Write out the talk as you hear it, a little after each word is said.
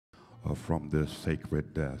from this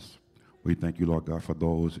sacred death. We thank you, Lord God, for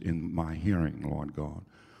those in my hearing, Lord God.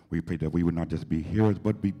 We pray that we would not just be hearers,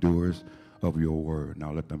 but be doers of your word.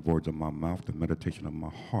 Now let the words of my mouth, the meditation of my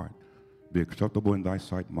heart, be acceptable in thy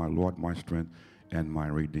sight, my Lord, my strength, and my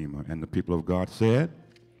Redeemer. And the people of God said,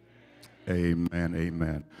 amen,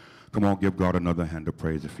 amen. Come on, give God another hand of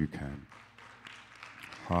praise if you can.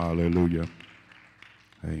 Hallelujah.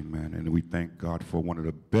 Amen. And we thank God for one of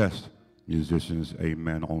the best musicians,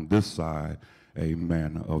 amen, on this side,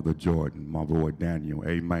 amen, of the Jordan, my boy Daniel,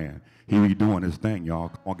 amen. He be doing his thing, y'all.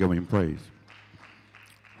 Come on, give him praise.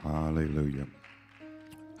 Hallelujah.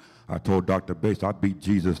 I told Dr. Bates I beat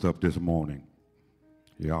Jesus up this morning.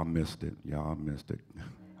 Y'all missed it. Y'all missed it.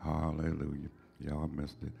 Hallelujah. Y'all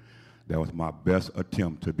missed it. That was my best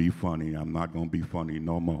attempt to be funny. I'm not going to be funny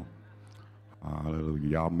no more. Hallelujah.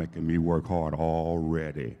 Y'all making me work hard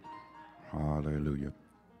already. Hallelujah.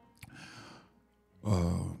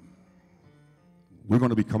 We're going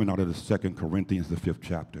to be coming out of the 2 Corinthians, the 5th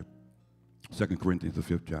chapter. 2 Corinthians, the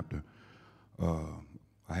 5th chapter.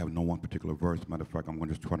 I have no one particular verse. Matter of fact, I'm going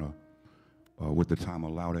to just try to, with the time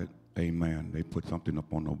allowed it, amen. They put something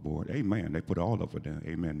up on the board. Amen. They put all of it there.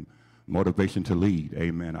 Amen. Motivation to lead.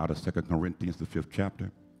 Amen. Out of 2 Corinthians, the 5th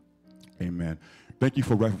chapter. Amen. Thank you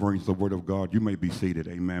for referencing the word of God. You may be seated.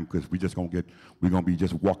 Amen. Because we're going to be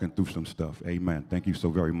just walking through some stuff. Amen. Thank you so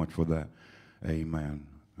very much for that. Amen.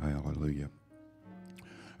 Hallelujah.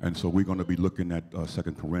 And so we're going to be looking at 2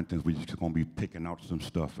 Corinthians. We're just going to be picking out some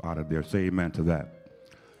stuff out of there. Say amen to that.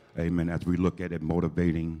 Amen. As we look at it,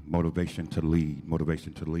 motivation to lead,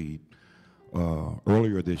 motivation to lead.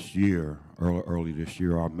 Early this year,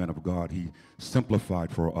 our man of God, he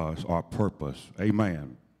simplified for us our purpose.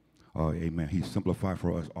 Amen. Amen. He simplified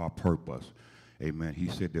for us our purpose. Amen. He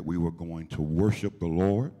said that we were going to worship the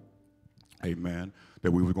Lord. Amen.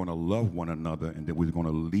 That we were going to love one another, and that we were going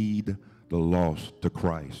to lead the lost to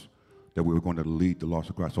Christ. That we were going to lead the lost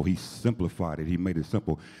to Christ. So he simplified it. He made it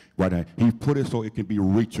simple. Right now, he put it so it can be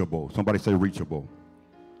reachable. Somebody say reachable.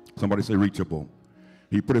 Somebody say reachable.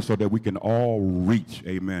 He put it so that we can all reach,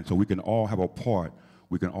 amen, so we can all have a part.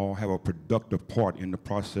 We can all have a productive part in the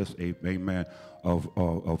process, amen,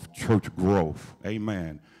 of church growth,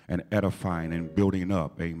 amen, and edifying and building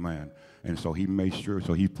up, amen. And so he made sure,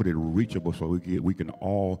 so he put it reachable so we can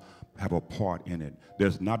all have a part in it.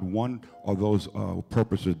 There's not one of those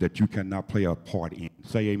purposes that you cannot play a part in.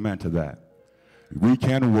 Say amen to that. We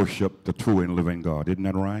can worship the true and living God. Isn't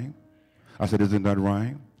that right? I said, isn't that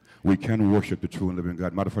right? We can worship the true and living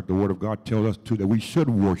God. Matter of fact, the Word of God tells us, too, that we should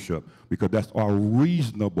worship because that's our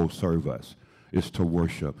reasonable service is to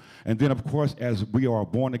worship. And then, of course, as we are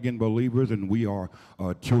born-again believers and we are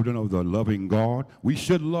children of the loving God, we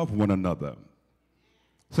should love one another.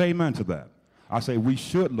 Say amen to that. I say we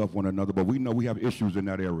should love one another, but we know we have issues in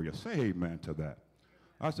that area. Say amen to that.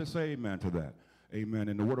 I said say amen to that. Amen.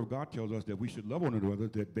 And the Word of God tells us that we should love one another,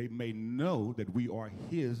 that they may know that we are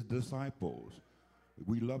His disciples.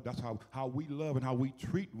 We love, that's how we love and how we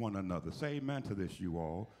treat one another. Say amen to this, you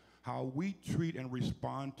all. How we treat and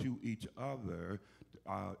respond to each other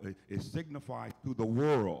is signified to the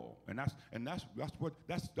world. And that's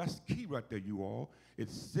key right there, you all. It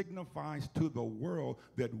signifies to the world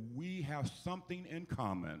that we have something in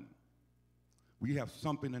common. We have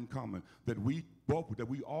something in common, that we both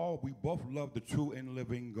love the true and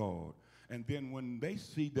living God. And then when they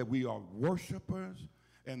see that we are worshipers,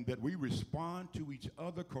 and that we respond to each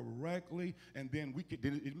other correctly, and then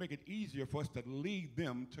it make it easier for us to lead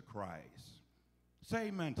them to Christ. Say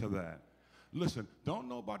amen to that. Listen, don't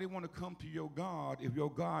nobody want to come to your God if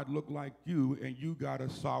your God look like you and you got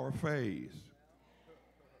a sour face.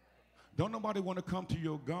 Don't nobody want to come to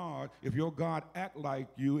your God if your God act like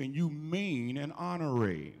you and you mean and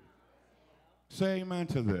honorary. Say amen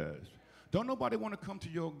to this. Don't nobody want to come to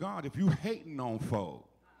your God if you hating on folk.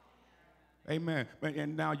 Amen.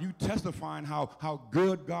 And now you testifying how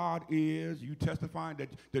good God is. You testifying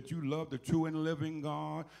that you love the true and living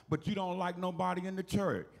God, but you don't like nobody in the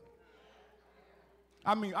church.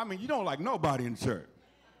 I mean, you don't like nobody in church.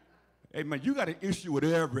 Amen. You got an issue with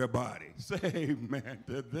everybody. Say amen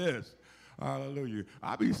to this. Hallelujah.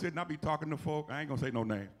 I be talking to folk. I ain't going to say no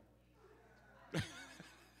name.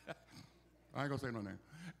 I ain't going to say no name.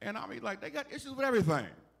 And I mean, like, they got issues with everything.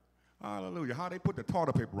 Hallelujah. How they put the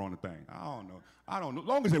toilet paper on the thing. I don't know.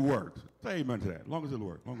 Long as it works. Say amen to that. Long as it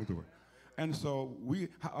works. Long as it works. And so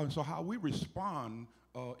how we respond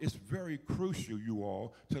is very crucial, you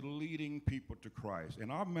all, to leading people to Christ.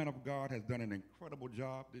 And our man of God has done an incredible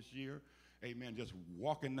job this year. Amen. Just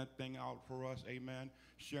walking that thing out for us. Amen.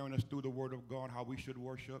 Sharing us through the Word of God how we should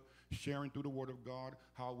worship. Sharing through the Word of God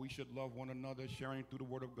how we should love one another. Sharing through the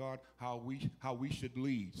Word of God how we should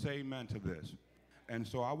lead. Say amen to this. And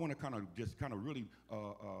so I want to kind of really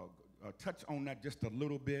touch on that just a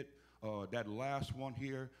little bit. That last one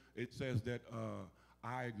here, it says that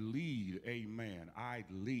I lead. Amen. I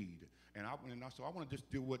lead. So I want to just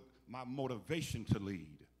deal with my motivation to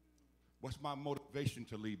lead. What's my motivation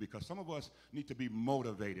to lead? Because some of us need to be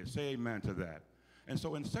motivated. Say amen to that. And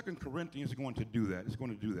so in 2 Corinthians, it's going to do that. It's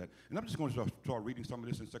going to do that. And I'm just going to start reading some of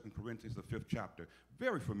this in 2 Corinthians, the 5th chapter.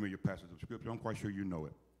 Very familiar passage of Scripture. I'm quite sure you know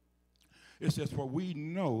it. It says, for we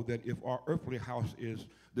know that if our earthly house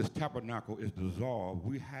this tabernacle is dissolved,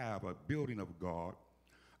 we have a building of God,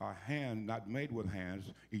 a hand not made with hands,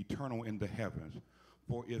 eternal in the heavens.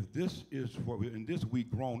 For in this we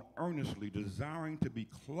groan earnestly, desiring to be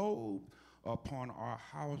clothed upon our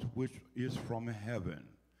house which is from heaven.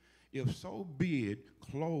 If so be it,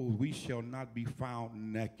 clothed, we shall not be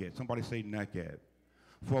found naked. Somebody say naked.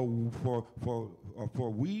 For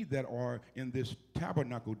we that are in this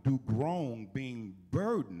tabernacle do groan, being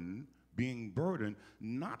burdened,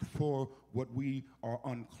 not for what we are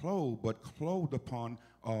unclothed, but clothed upon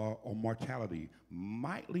mortality,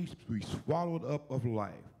 mightily be swallowed up of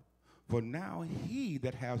life. For now he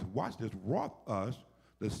that has, watched this, wrought us,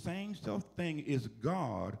 the same self thing is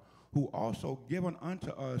God, who also given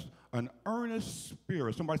unto us an earnest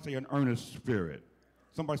spirit. Somebody say an earnest spirit.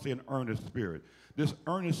 Somebody say an earnest spirit. This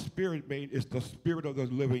earnest spirit is the Spirit of the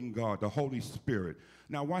living God, the Holy Spirit.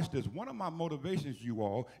 Now watch this. One of my motivations, you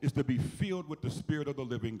all, is to be filled with the Spirit of the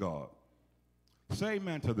living God. Say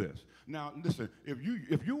amen to this. Now listen,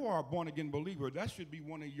 if you are a born-again believer, that should be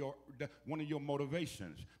one of your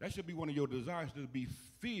motivations. That should be one of your desires, to be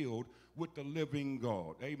filled with the living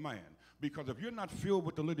God. Amen. Because if you're not filled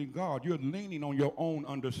with the living God, you're leaning on your own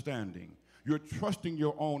understanding. You're trusting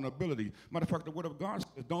your own ability. Matter of fact, the Word of God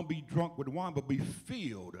says, don't be drunk with wine, but be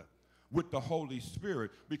filled with the Holy Spirit.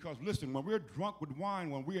 Because listen, when we're drunk with wine,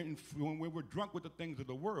 when we're drunk with the things of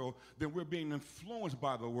the world, then we're being influenced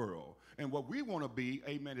by the world. And what we want to be,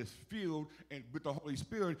 amen, is filled with the Holy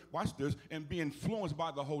Spirit, watch this, and be influenced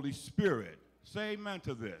by the Holy Spirit. Say amen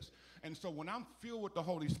to this. And so when I'm filled with the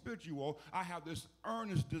Holy Spirit, you all, I have this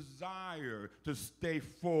earnest desire to stay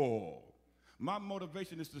full. My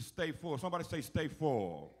motivation is to stay full. Somebody say stay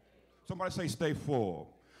full. Somebody say stay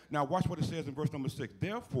full. Now watch what it says in verse number 6.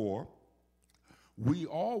 Therefore, we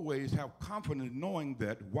always have confidence knowing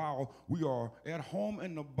that while we are at home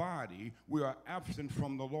in the body, we are absent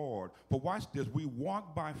from the Lord. But watch this. We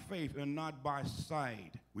walk by faith and not by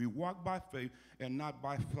sight. We walk by faith and not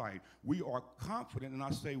by sight. We are confident, and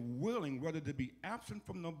I say willing, whether to be absent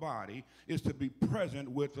from the body is to be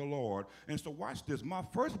present with the Lord. And so watch this. My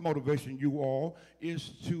first motivation, you all,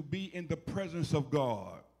 is to be in the presence of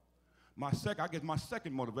God. My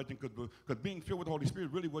second motivation, because being filled with the Holy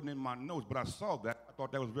Spirit really wasn't in my notes, but I saw that. I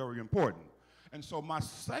thought that was very important. And so my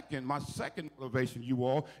second motivation, you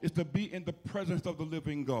all, is to be in the presence of the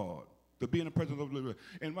living God. To be in the presence of the living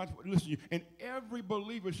God. And listen, and every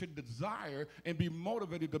believer should desire and be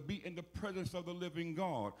motivated to be in the presence of the living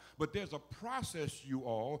God. But there's a process, you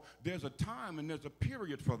all. There's a time and there's a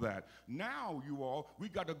period for that. Now, you all, we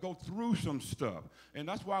got to go through some stuff. And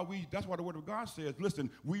that's why the Word of God says,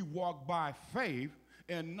 listen, we walk by faith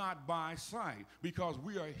and not by sight, because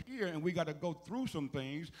we are here and we got to go through some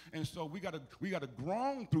things, and so we got to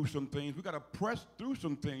groan through some things, we got to press through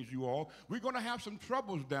some things, you all. We're going to have some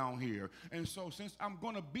troubles down here, and so since I'm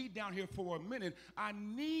going to be down here for a minute, I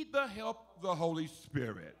need the help of the Holy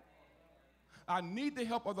Spirit. I need the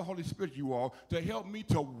help of the Holy Spirit, you all, to help me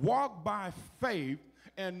to walk by faith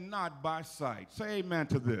and not by sight. Say amen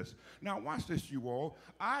to this. Now watch this, you all.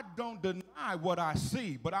 I don't deny what I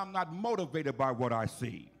see, but I'm not motivated by what I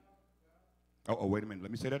see. Oh, wait a minute.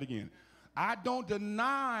 Let me say that again. I don't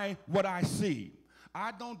deny what I see.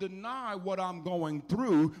 I don't deny what I'm going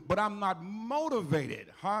through, but I'm not motivated.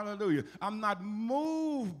 Hallelujah. I'm not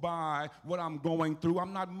moved by what I'm going through.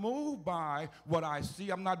 I'm not moved by what I see.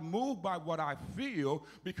 I'm not moved by what I feel,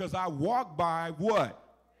 because I walk by what?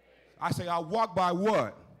 I say I walk by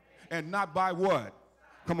what? And not by what?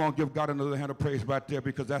 Come on, give God another hand of praise right there,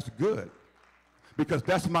 because that's good. Because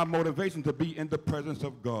that's my motivation, to be in the presence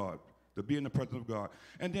of God. To be in the presence of God.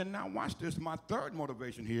 And then now watch this. My third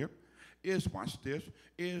motivation here is, watch this,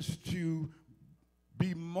 is to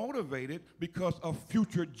be motivated because of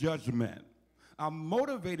future judgment. I'm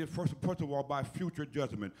motivated, first of all, by future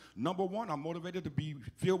judgment. Number one, I'm motivated to be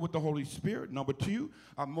filled with the Holy Spirit. Number two,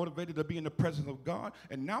 I'm motivated to be in the presence of God.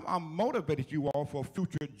 And now I'm motivated, you all, for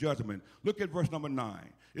future judgment. Look at verse number 9.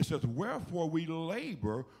 It says, wherefore we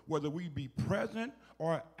labor, whether we be present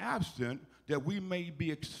or absent, that we may be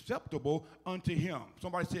acceptable unto him.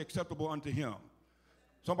 Somebody say acceptable unto him.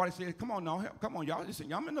 Somebody say, come on now, come on, y'all.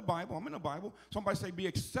 Listen, I'm in the Bible, I'm in the Bible. Somebody say, be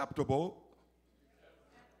acceptable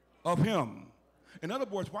of him. In other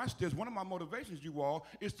words, watch this. One of my motivations, you all,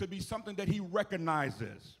 is to be something that he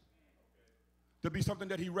recognizes. To be something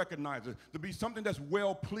that he recognizes. To be something that's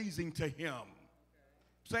well-pleasing to him.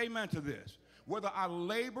 Say amen to this. Whether I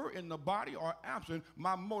labor in the body or absent,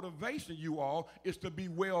 my motivation, you all, is to be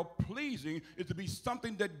well-pleasing, is to be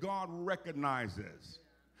something that God recognizes.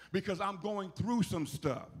 Because I'm going through some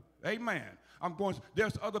stuff. Amen.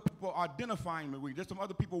 There's other people identifying me with. There's some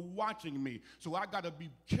other people watching me. So I got to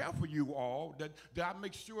be careful, you all, that I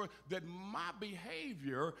make sure that my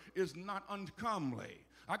behavior is not uncomely.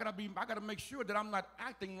 I got to make sure that I'm not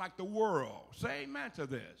acting like the world. Say amen to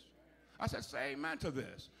this. I said, say amen to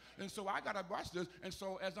this. And so I got to watch this. And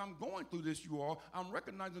so as I'm going through this, you all, I'm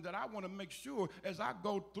recognizing that I want to make sure as I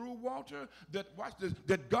go through, Walter, that, watch this,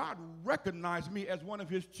 that God recognized me as one of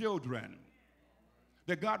his children.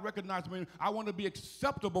 That God recognized me. I want to be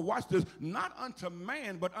acceptable, watch this, not unto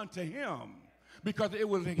man, but unto him. Because it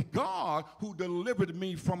was God who delivered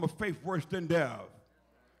me from a faith worse than death.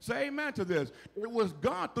 Say amen to this. It was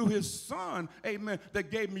God through his son, amen, that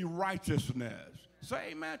gave me righteousness. Say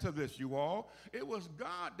amen to this, you all. It was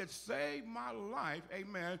God that saved my life,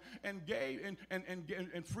 amen, and gave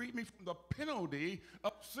and freed me from the penalty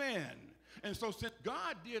of sin. And so since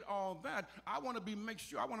God did all that, I want to make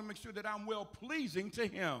sure that I'm well pleasing to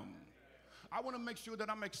him. I want to make sure that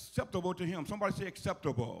I'm acceptable to him. Somebody say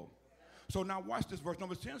acceptable. So now watch this. Verse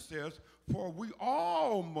number 10 says, for we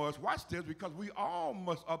all must, watch this, because we all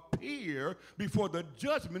must appear before the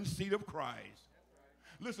judgment seat of Christ.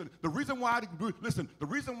 Listen, the reason why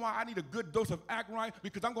I need a good dose of act right,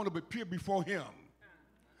 because I'm going to appear before him.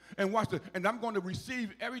 And watch this, and I'm going to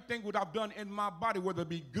receive everything what I've done in my body, whether it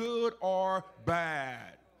be good or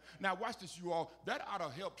bad. Now watch this, you all. That ought to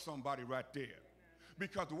help somebody right there.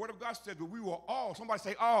 Because the word of God says that we will all, somebody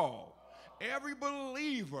say all. Every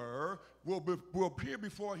believer will appear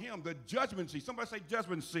before him, the judgment seat. Somebody say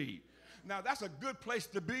judgment seat. Now that's a good place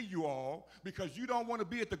to be, you all, because you don't want to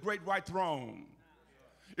be at the great white throne.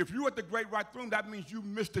 If you're at the great white throne, that means you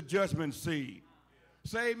missed the judgment seat.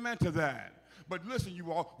 Say amen to that. But listen,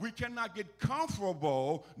 you all, we cannot get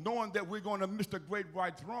comfortable knowing that we're going to miss the great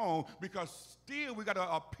white throne, because still we got to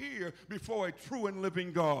appear before a true and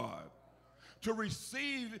living God to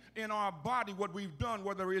receive in our body what we've done,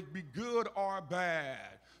 whether it be good or bad.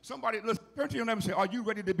 Somebody, listen, turn to your neighbor and say, are you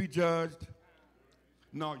ready to be judged?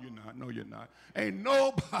 No, you're not. No, you're not. Ain't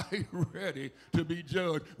nobody ready to be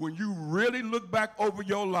judged. When you really look back over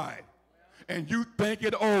your life and you think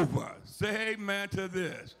it over, say amen to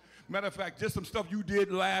this. Matter of fact, just some stuff you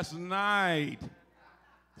did last night.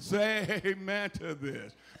 Say amen to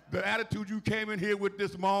this. The attitude you came in here with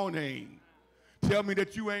this morning. Tell me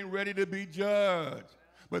that you ain't ready to be judged.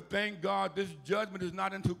 But thank God this judgment is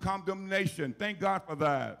not into condemnation. Thank God for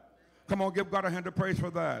that. Come on, give God a hand of praise for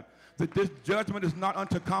that. That this judgment is not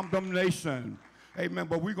unto condemnation. Amen.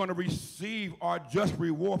 But we're going to receive our just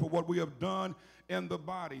reward for what we have done in the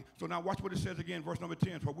body. So now watch what it says again, verse number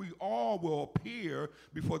 10. For we all will appear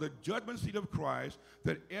before the judgment seat of Christ,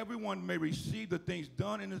 that everyone may receive the things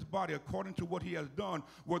done in his body according to what he has done,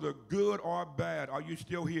 whether good or bad. Are you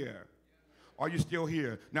still here? Are you still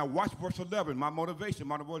here? Now watch verse 11, my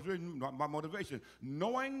motivation.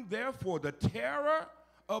 Knowing therefore the terror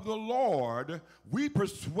of the Lord, we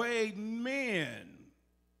persuade men.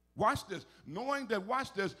 Watch this. Knowing that,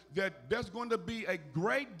 watch this, that there's going to be a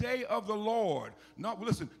great day of the Lord. Now,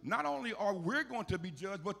 listen, not only are we going to be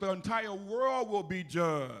judged, but the entire world will be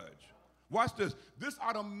judged. Watch this. This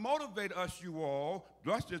ought to motivate us, you all.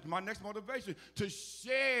 Watch this, my next motivation, to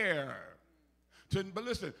share. But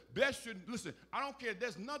listen, listen, I don't care.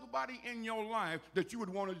 There's nobody in your life that you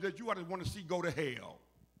ought to want to see go to hell.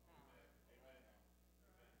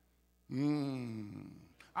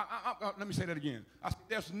 Let me say that again. I said,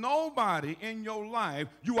 there's nobody in your life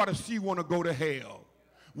you ought to see want to go to hell.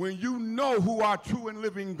 When you know who our true and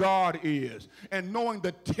living God is, and knowing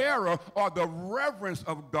the terror or the reverence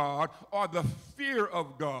of God or the fear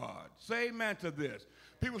of God. Say amen to this.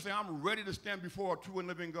 People say, I'm ready to stand before a true and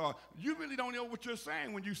living God. You really don't know what you're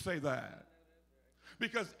saying when you say that.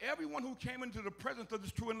 Because everyone who came into the presence of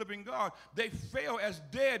this true and living God, they fell as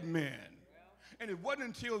dead men. And it wasn't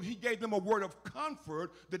until he gave them a word of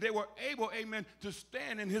comfort that they were able, amen, to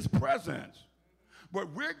stand in his presence.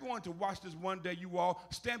 But we're going to watch this one day, you all,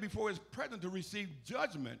 stand before his presence to receive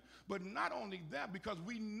judgment. But not only that, because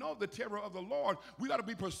we know the terror of the Lord, we got to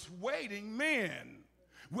be persuading men.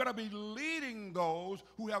 We got to be leading those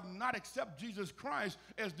who have not accepted Jesus Christ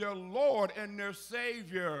as their Lord and their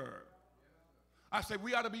Savior. I say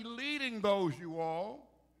we ought to be leading those, you all.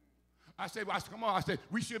 I say, come on, I say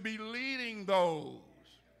we should be leading those.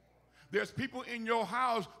 There's people in your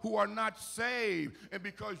house who are not saved, and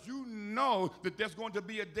because you know that there's going to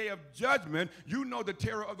be a day of judgment, you know the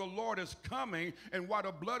terror of the Lord is coming, and while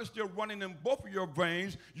the blood is still running in both of your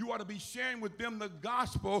veins, you ought to be sharing with them the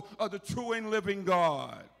gospel of the true and living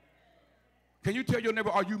God. Can you tell your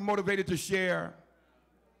neighbor, are you motivated to share?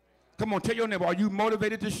 Come on, tell your neighbor, are you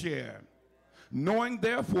motivated to share? Knowing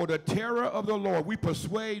therefore the terror of the Lord, we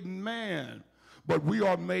persuade man, but we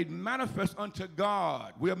are made manifest unto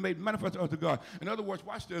God. We are made manifest unto God. In other words,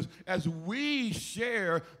 watch this. As we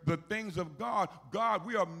share the things of God,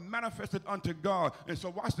 we are manifested unto God. And so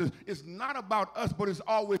watch this. It's not about us, but it's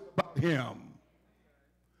always about him.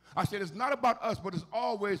 I said it's not about us, but it's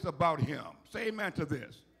always about him. Say amen to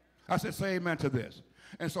this. I said say amen to this.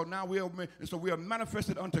 And so now we are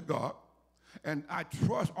manifested unto God. And I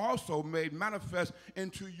trust also made manifest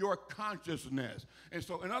into your consciousness. And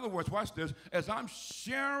so, in other words, watch this. As I'm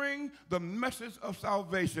sharing the message of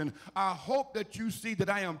salvation, I hope that you see that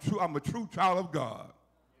I'm a true child of God.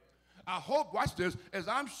 I hope, watch this, as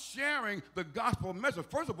I'm sharing the gospel message,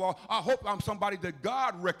 first of all, I hope I'm somebody that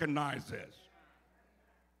God recognizes.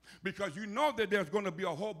 Because you know that there's going to be a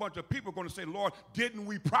whole bunch of people going to say, Lord, didn't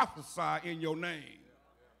we prophesy in your name?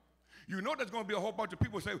 You know there's going to be a whole bunch of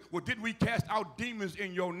people say, well, didn't we cast out demons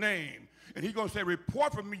in your name? And he's going to say,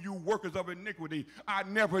 report from me, you workers of iniquity. I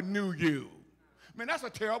never knew you. Man, that's a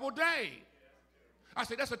terrible day. I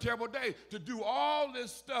say that's a terrible day to do all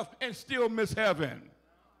this stuff and still miss heaven.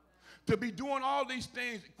 To be doing all these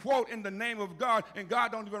things, quote, in the name of God, and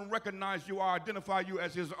God don't even recognize you or identify you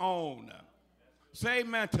as his own. Say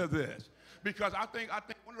amen to this. Because I think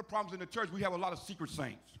one of the problems in the church, we have a lot of secret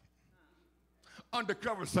saints.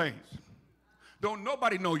 Undercover saints. Don't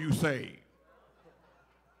nobody know you saved.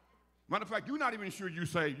 Matter of fact, you're not even sure you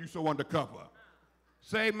saved. You so undercover.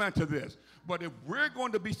 Say amen to this. But if we're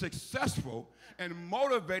going to be successful and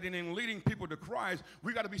motivating and leading people to Christ,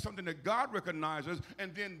 we got to be something that God recognizes,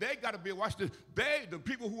 and then they got to be, watch this, the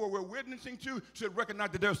people who we're witnessing to should recognize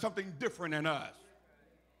that there's something different in us.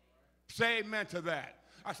 Say amen to that.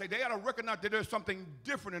 I say they got to recognize that there's something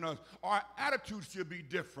different in us. Our attitude should be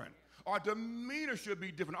different. Our demeanor should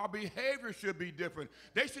be different. Our behavior should be different.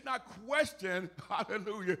 They should not question,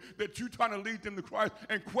 hallelujah, that you're trying to lead them to Christ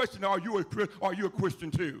and question, are you a Christian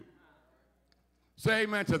too? Say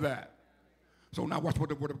amen to that. So now watch what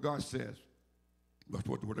the Word of God says. Watch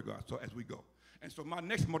what the Word of God. So as we go. And so my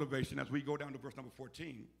next motivation as we go down to verse number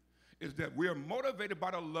 14 is that we are motivated by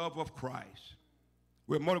the love of Christ.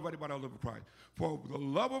 We're motivated by the love of Christ. For the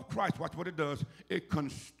love of Christ, watch what it does. It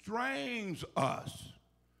constrains us.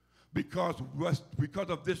 Because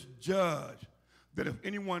of this judge, that if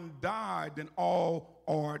anyone died, then all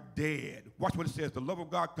are dead. Watch what it says. The love of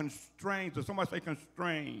God constrains, or somebody say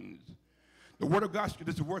constrains. The word of God,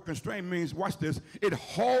 this word constrain means, watch this, it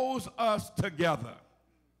holds us together.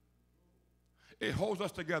 It holds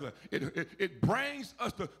us together. It brings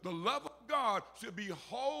us, the love of God should be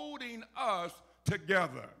holding us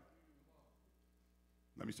together.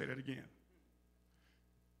 Let me say that again.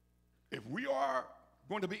 If we are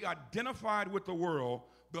going to be identified with the world,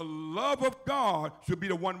 the love of God should be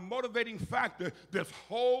the one motivating factor that's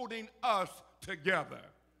holding us together,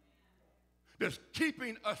 that's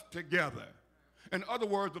keeping us together. In other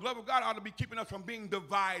words, the love of God ought to be keeping us from being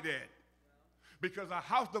divided, because a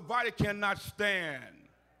house divided cannot stand.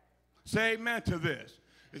 Say amen to this.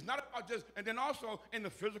 It's not about just, and then also in the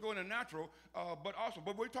physical and the natural,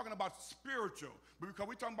 but we're talking about spiritual, because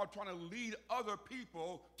we're talking about trying to lead other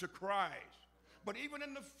people to Christ. But even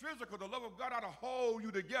in the physical, the love of God ought to hold you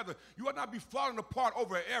together. You ought not be falling apart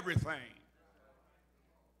over everything.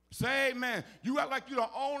 Say amen. You act like you're the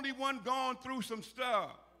only one going through some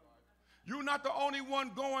stuff. You're not the only one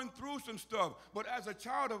going through some stuff. But as a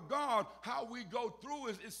child of God, how we go through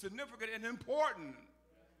is significant and important.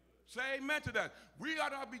 Say amen to that. We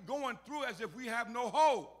ought not be going through as if we have no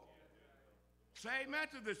hope. Say amen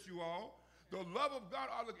to this, you all. The love of God,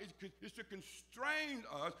 it should constrain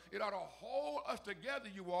us. It ought to hold us together,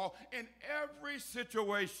 you all, in every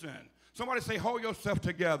situation. Somebody say, hold yourself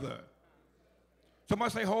together.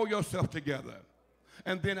 Somebody say, hold yourself together.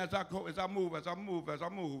 And then as I go, as I move.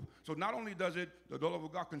 So not only does it, the love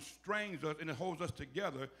of God constrains us and it holds us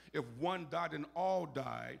together. If one died, then all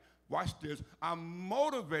died. Watch this. I'm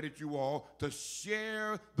motivated, you all, to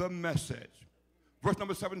share the message. Verse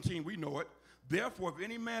number 17, we know it. Therefore, if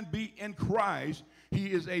any man be in Christ,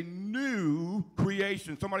 he is a new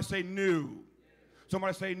creation. Somebody say new.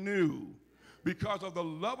 Somebody say new. Because of the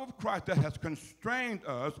love of Christ that has constrained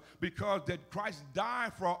us, because that Christ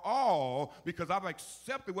died for all, because I've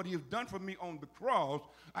accepted what he has done for me on the cross,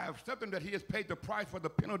 I have accepted that he has paid the price for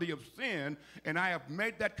the penalty of sin, and I have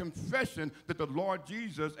made that confession that the Lord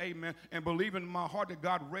Jesus, amen, and believe in my heart that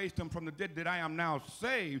God raised him from the dead, that I am now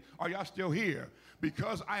saved. Are y'all still here?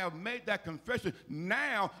 Because I have made that confession,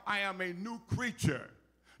 now I am a new creature.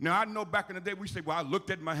 Now, I know back in the day we say, well, I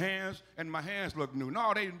looked at my hands, and my hands look new.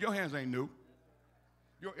 No, your hands ain't new.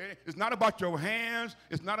 It's not about your hands.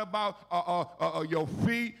 It's not about your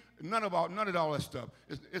feet. None of all that stuff.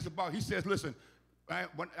 It's about, he says, listen,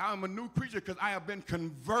 I'm a new creature because I have been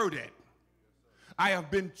converted. I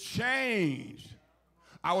have been changed.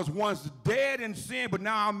 I was once dead in sin, but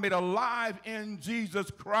now I'm made alive in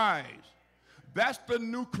Jesus Christ. That's the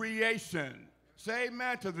new creation. Say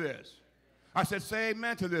amen to this. I said, say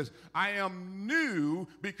amen to this. I am new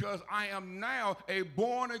because I am now a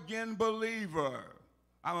born-again believer.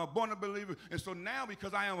 I'm a born-again believer. And so now,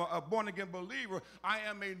 because I am a born-again believer, I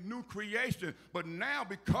am a new creation. But now,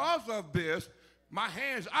 because of this, my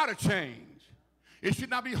hands out of change. It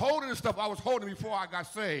should not be holding the stuff I was holding before I got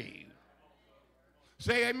saved.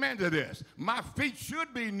 Say amen to this. My feet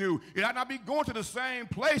should be new. It ought not be going to the same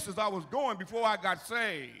places I was going before I got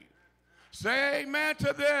saved. Say amen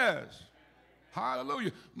to this.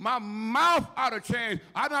 Hallelujah. My mouth out of change.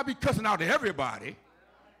 I ought not be cussing out to everybody.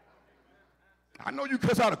 I know you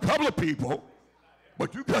cuss out a couple of people,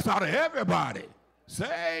 but you cuss out of everybody.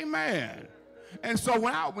 Say amen. And so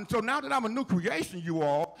now that I'm a new creation, you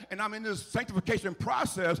all, and I'm in this sanctification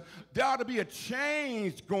process, there ought to be a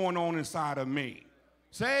change going on inside of me.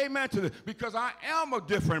 Say amen to this, because I am a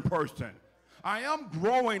different person. I am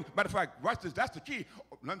growing. Matter of fact, watch this. That's the key.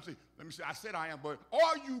 Let me see. I said I am, but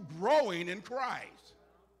are you growing in Christ?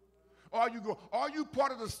 Are you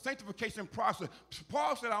part of the sanctification process?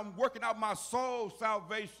 Paul said, I'm working out my soul's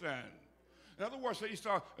salvation. In other words,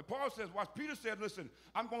 Paul says, Peter said, listen,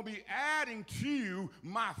 I'm going to be adding to you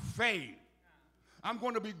my faith. I'm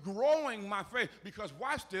going to be growing my faith because,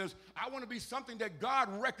 watch this, I want to be something that God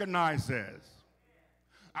recognizes.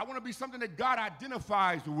 I want to be something that God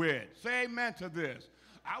identifies with. Say amen to this.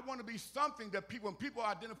 I want to be something that when people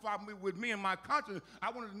identify with me and my conscience,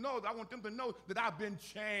 I want them to know that I've been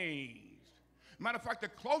changed. Matter of fact, the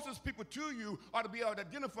closest people to you ought to be able to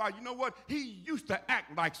identify, you know what? He used to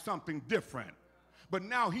act like something different, but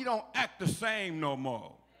now he don't act the same no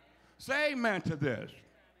more. Say amen to this.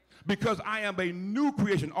 Because I am a new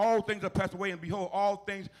creation. All things have passed away, and behold, all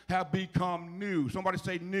things have become new. Somebody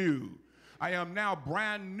say new. I am now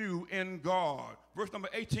brand new in God. Verse number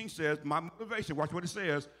 18 says, my motivation, watch what it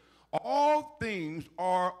says, all things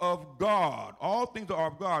are of God. All things are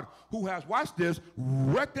of God, who has, watch this,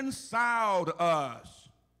 reconciled us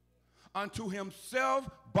unto himself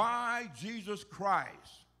by Jesus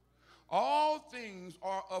Christ. All things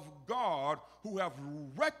are of God, who have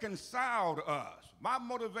reconciled us. My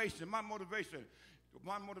motivation,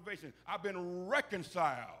 I've been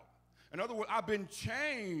reconciled. In other words, I've been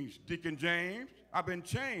changed, Deacon James. I've been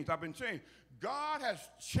changed. God has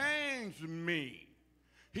changed me.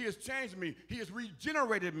 He has changed me. He has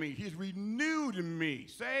regenerated me. He has renewed me.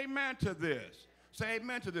 Say amen to this. Say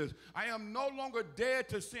amen to this. I am no longer dead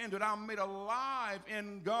to sin, that I'm made alive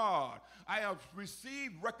in God. I have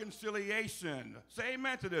received reconciliation. Say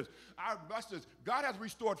amen to this. God has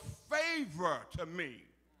restored favor to me.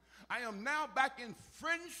 I am now back in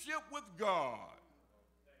friendship with God.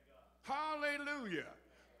 Hallelujah.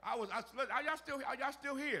 Are y'all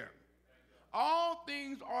still here? All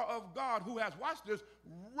things are of God, who has, watch this,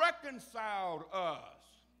 reconciled us.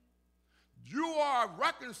 You are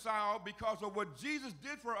reconciled because of what Jesus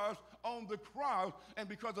did for us on the cross and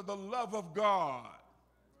because of the love of God.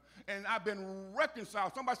 And I've been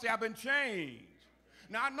reconciled. Somebody say, I've been changed.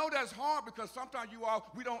 Now, I know that's hard because sometimes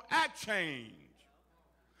we don't act change.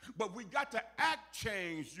 But we got to act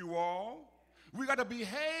change, you all. We got to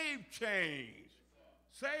behave change.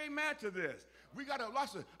 Say amen to this. We got to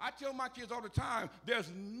listen. I tell my kids all the time, there's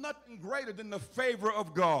nothing greater than the favor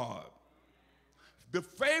of God. The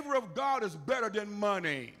favor of God is better than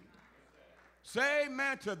money. Say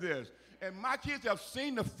amen to this. And my kids have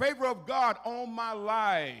seen the favor of God on my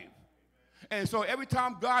life. And so every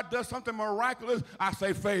time God does something miraculous, I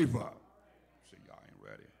say favor. See, y'all ain't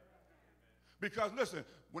ready. Because listen,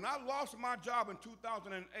 when I lost my job in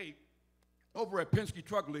 2008 over at Penske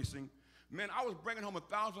Truck Leasing, man, I was bringing home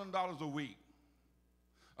 $1,000 a week.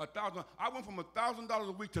 I went from $1,000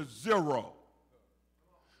 a week to zero.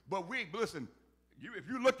 But listen, if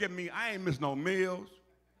you look at me, I ain't missed no meals.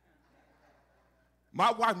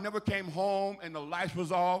 My wife never came home and the lights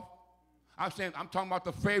was off. I'm talking about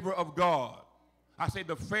the favor of God. I say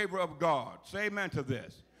the favor of God. Say amen to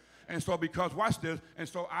this. And so because, watch this, and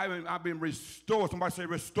so I've been restored. Somebody say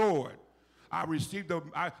restored. I've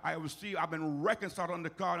been reconciled unto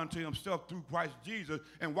God unto himself through Christ Jesus.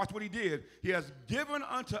 And watch what he did. He has given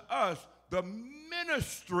unto us the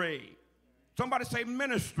ministry. Somebody say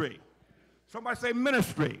ministry. Somebody say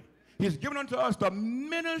ministry. He's given unto us the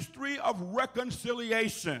ministry of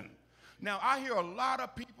reconciliation. Now, I hear a lot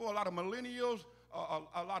of people, a lot of millennials,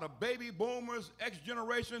 a lot of baby boomers, X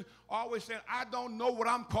generation, always saying, I don't know what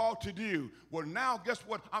I'm called to do. Well, now, guess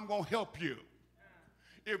what? I'm going to help you.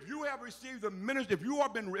 If you have received the ministry,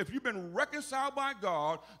 if you've been reconciled by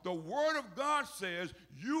God, the Word of God says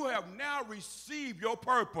you have now received your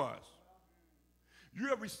purpose. You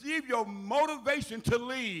have received your motivation to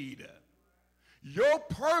lead. Your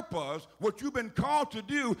purpose, what you've been called to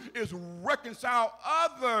do, is reconcile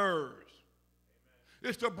others.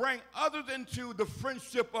 It's to bring others into the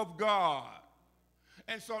friendship of God.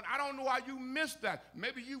 And so I don't know why you missed that.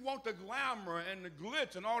 Maybe you want the glamour and the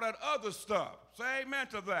glitz and all that other stuff. Say amen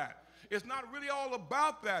to that. It's not really all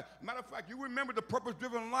about that. Matter of fact, you remember the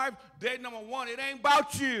purpose-driven life, day number one, it ain't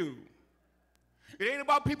about you. It ain't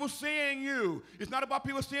about people seeing you. It's not about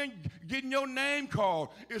people getting your name called.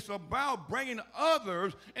 It's about bringing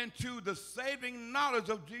others into the saving knowledge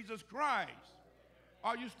of Jesus Christ.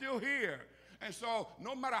 Are you still here? And so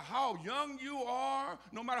no matter how young you are,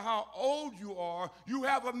 no matter how old you are, you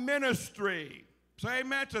have a ministry. Say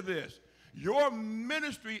amen to this. Your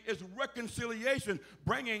ministry is reconciliation,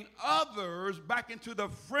 bringing others back into the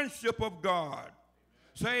friendship of God.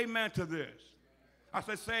 Say amen to this. I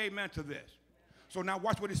say amen to this. So now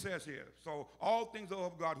watch what he says here. So all things are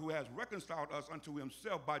of God, who has reconciled us unto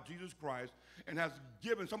himself by Jesus Christ and has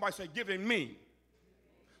given, somebody say given me.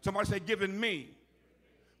 Somebody say given me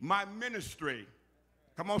my ministry.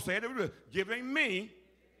 Come on, say it. Giving me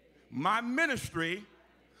my ministry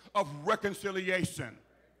of reconciliation.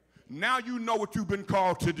 Now you know what you've been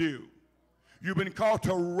called to do. You've been called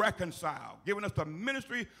to reconcile, giving us the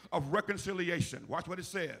ministry of reconciliation. Watch what it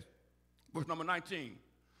says. Verse number 19.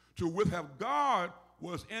 To with have God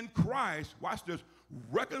was in Christ, watch this,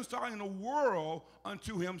 reconciling the world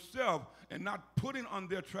unto himself and not putting on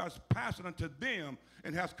their trespass unto them,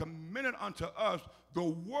 and has committed unto us the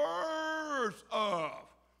words of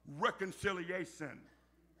reconciliation.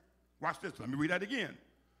 Watch this. Let me read that again.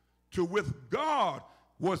 To with God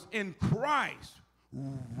was in Christ,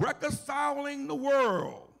 reconciling the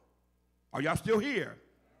world. Are y'all still here?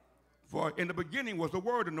 For in the beginning was the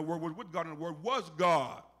Word, and the Word was with God, and the Word was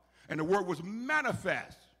God, and the Word was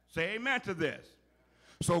manifest. Say amen to this.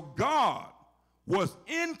 So God was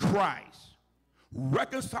in Christ,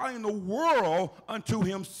 reconciling the world unto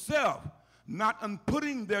himself, not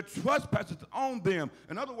putting their trespasses on them.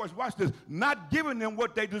 In other words, watch this, not giving them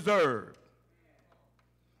what they deserve.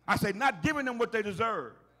 I say not giving them what they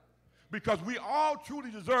deserve, because we all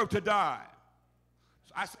truly deserve to die.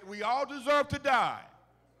 I said we all deserve to die.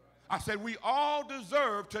 I said we all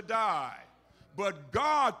deserve to die. But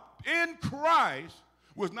God in Christ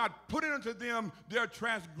was not putting unto them their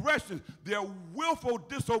transgressions, their willful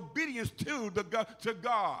disobedience to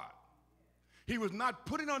God. He was not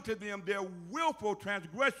putting unto them their willful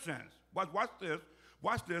transgressions. But watch this,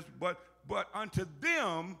 but unto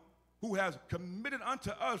them who has committed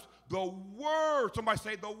unto us the word, somebody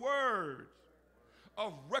say the words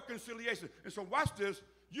of reconciliation. And so watch this,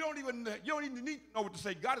 you don't even need to know what to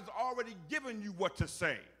say. God has already given you what to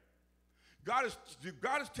say. God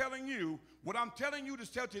is telling you, what I'm telling you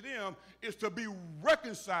to tell to them is to be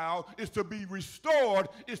reconciled, is to be restored,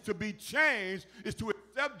 is to be changed, is to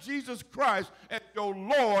accept Jesus Christ as your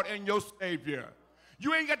Lord and your Savior.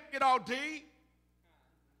 You ain't got to get all deep.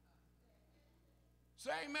 Say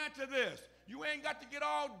amen to this. You ain't got to get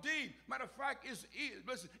all deep. Matter of fact,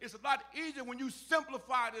 it's a lot easier when you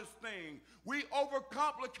simplify this thing. We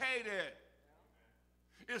overcomplicate it.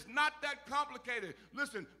 It's not that complicated.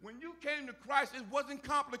 Listen, when you came to Christ, it wasn't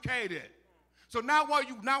complicated. So now why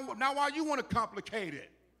you want to complicate it?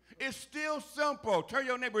 It's still simple. Tell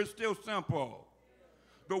your neighbor it's still simple.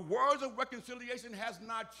 The words of reconciliation has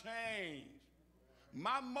not changed.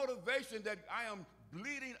 My motivation that I am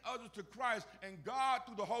leading others to Christ, and God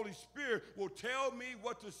through the Holy Spirit will tell me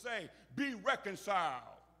what to say. Be reconciled.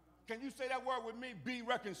 Can you say that word with me? Be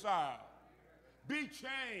reconciled. Be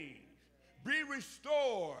changed. Be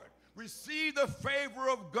restored. Receive the favor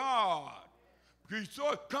of God.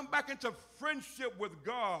 Come back into friendship with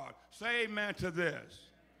God. Say amen to this.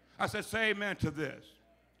 I said, say amen to this.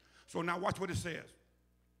 So now watch what it says.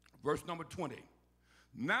 Verse number 20.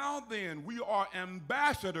 Now then, we are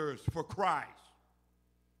ambassadors for Christ.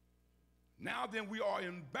 Now then, we are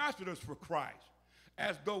ambassadors for Christ.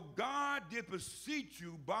 As though God did beseech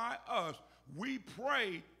you by us, we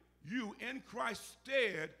pray you in Christ's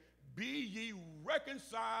stead, be ye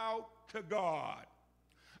reconciled to God.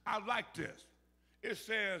 I like this. It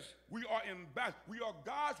says we are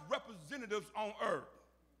God's representatives on earth.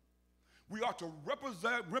 We are to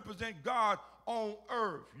represent God on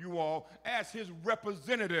earth, you all, as his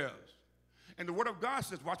representatives. And the word of God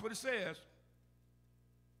says, watch what it says.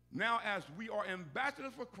 Now as we are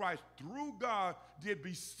ambassadors for Christ, through God did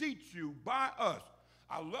beseech you by us.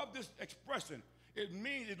 I love this expression. It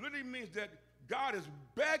literally means that God is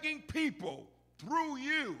begging people through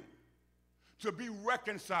you to be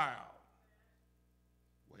reconciled.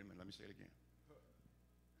 Wait a minute, let me say it again.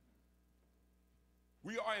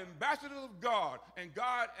 We are ambassadors of God, and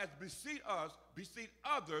God has beseech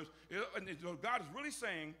others. And God is really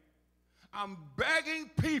saying, I'm begging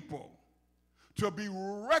people to be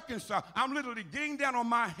reconciled. I'm literally getting down on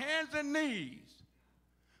my hands and knees,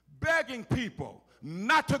 begging people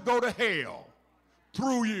not to go to hell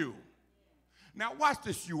through you. Now watch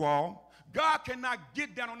this, you all. God cannot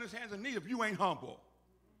get down on his hands and knees if you ain't humble.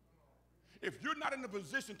 If you're not in the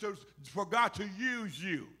position for God to use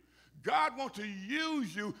you. God wants to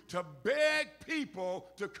use you to beg people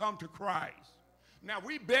to come to Christ. Now,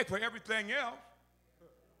 we beg for everything else.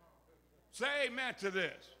 Say amen to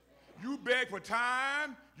this. You beg for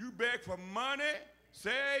time. You beg for money.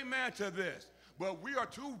 Say amen to this. But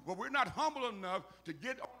we're not humble enough to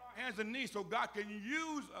get on our hands and knees so God can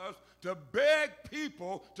use us to beg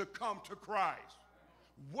people to come to Christ.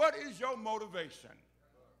 What is your motivation?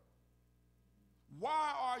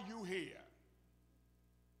 Why are you here?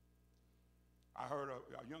 I heard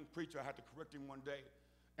a young preacher. I had to correct him one day,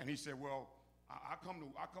 and he said, "Well, I come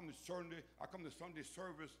to Sunday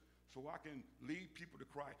service so I can lead people to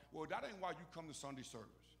Christ." Well, that ain't why you come to Sunday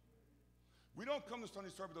service. We don't come to Sunday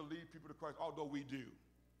service to lead people to Christ, although we do.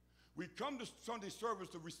 We come to Sunday service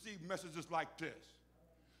to receive messages like this,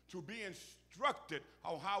 to be instructed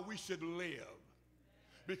on how we should live,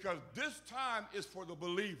 because this time is for the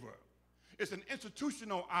believer. It's an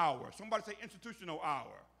institutional hour. Somebody say institutional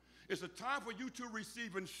hour. It's a time for you to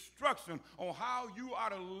receive instruction on how you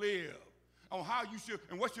ought to live, on how you should,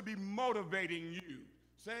 and what should be motivating you.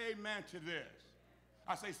 Say amen to this.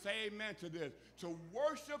 I say amen to this. To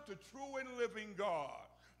worship the true and living God,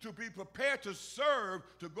 to be prepared to serve,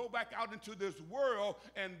 to go back out into this world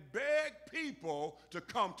and beg people to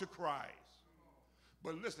come to Christ.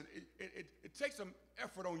 But listen, it takes some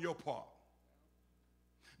effort on your part,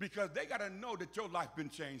 because they got to know that your life been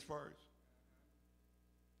changed first.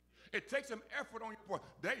 It takes some effort on your part.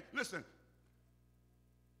 Listen,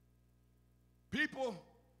 people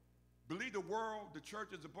believe the world, the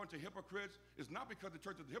church is a bunch of hypocrites. It's not because the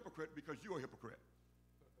church is a hypocrite, because you're a hypocrite.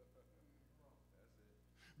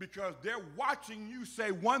 Because they're watching you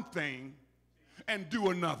say one thing and do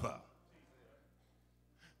another.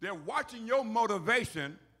 They're watching your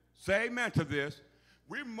motivation. Say amen to this.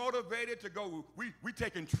 We're motivated to go. We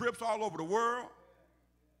taking trips all over the world.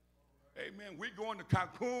 Amen. We're going to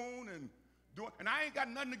Cancun and I ain't got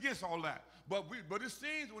nothing against all that. But it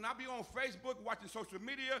seems when I be on Facebook watching social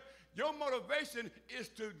media, your motivation is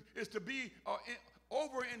to be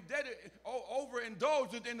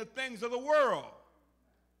overindulgent in the things of the world.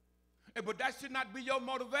 But that should not be your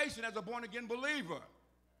motivation as a born-again believer.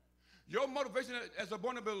 Your motivation as a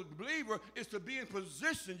born-again believer is to be in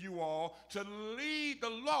position, you all, to lead the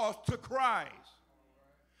lost to Christ.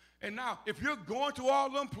 And now, if you're going to all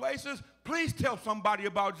them places, please tell somebody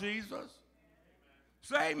about Jesus.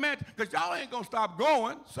 Say amen, because y'all ain't going to stop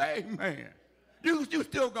going. Say amen. You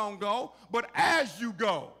still going to go, but as you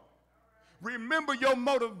go, remember your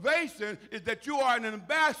motivation is that you are an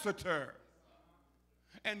ambassador.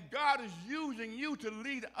 And God is using you to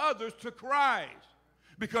lead others to Christ.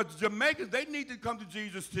 Because Jamaicans, they need to come to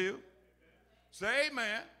Jesus too. Say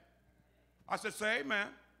amen. I said say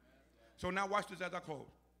amen. So now watch this as I close.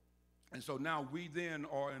 And so now we then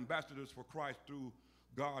are ambassadors for Christ through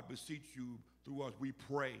God beseech you through us. We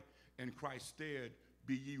pray in Christ's stead,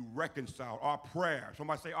 be ye reconciled. Our prayer,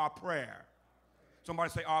 somebody say our prayer. Somebody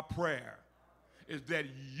say our prayer is that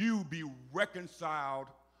you be reconciled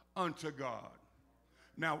unto God.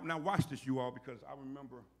 Now watch this, you all, because I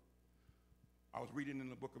remember I was reading in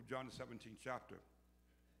the book of John, the 17th chapter.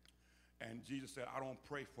 And Jesus said, I don't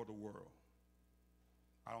pray for the world.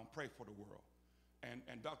 I don't pray for the world.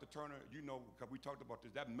 And Dr. Turner, you know, because we talked about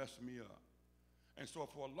this, that messed me up. And so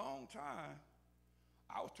for a long time,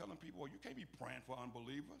 I was telling people, well, you can't be praying for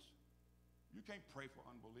unbelievers. You can't pray for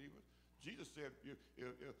unbelievers. Jesus said,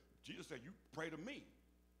 you pray to me.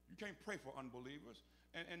 You can't pray for unbelievers.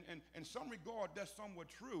 And in some regard, that's somewhat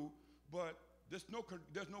true, but there's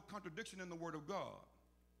no contradiction in the Word of God.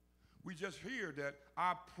 We just hear that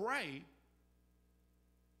I pray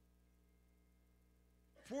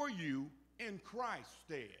for you in Christ's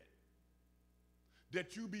stead,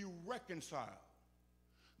 that you be reconciled.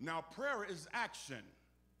 Now, prayer is action.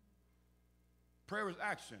 Prayer is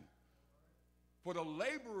action. For the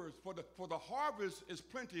laborers, for the harvest is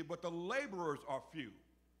plenty, but the laborers are few.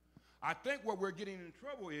 I think what we're getting in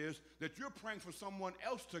trouble is that you're praying for someone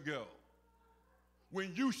else to go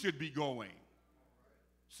when you should be going.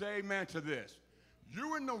 Say amen to this.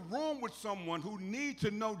 You're in the room with someone who needs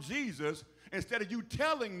to know Jesus. Instead of you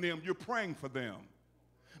telling them you're praying for them.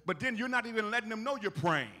 But then you're not even letting them know you're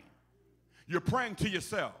praying. You're praying to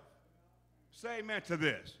yourself. Say amen to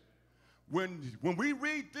this. When we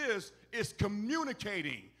read this, it's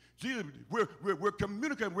communicating. Jesus, we're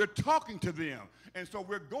communicating. We're talking to them. And so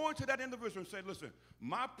we're going to that individual and say, listen,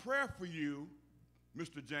 my prayer for you,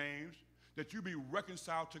 Mr. James, that you be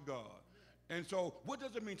reconciled to God. And so what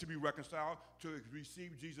does it mean to be reconciled? To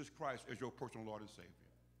receive Jesus Christ as your personal Lord and Savior.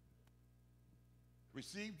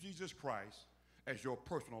 Receive Jesus Christ as your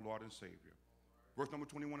personal Lord and Savior. Verse number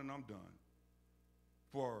 21, and I'm done.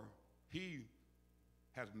 For he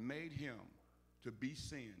has made him to be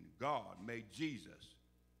sin. God made Jesus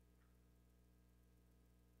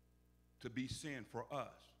to be sin for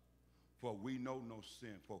us. For we know no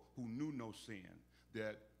sin, for who knew no sin,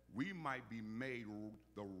 that we might be made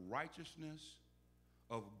the righteousness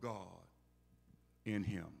of God in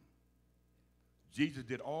him. Jesus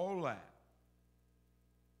did all that,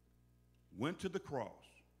 went to the cross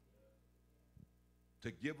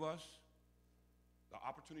to give us the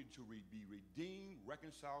opportunity to be redeemed,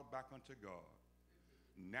 reconciled back unto God.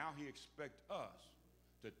 Now he expects us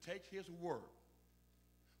to take his work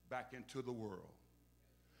back into the world.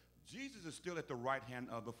 Jesus is still at the right hand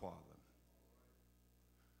of the Father,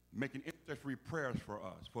 making intercessory prayers for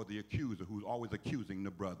us, for the accuser who's always accusing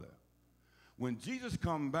the brother. When Jesus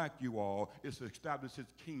comes back, you all, it's to establish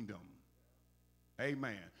his kingdom.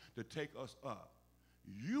 Amen. To take us up.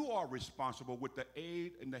 You are responsible with the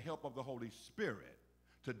aid and the help of the Holy Spirit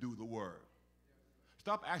to do the work.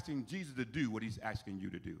 Stop asking Jesus to do what he's asking you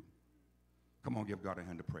to do. Come on, give God a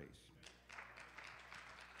hand of praise.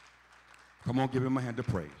 Come on, give him a hand of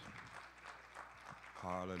praise.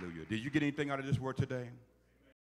 Hallelujah. Did you get anything out of this word today?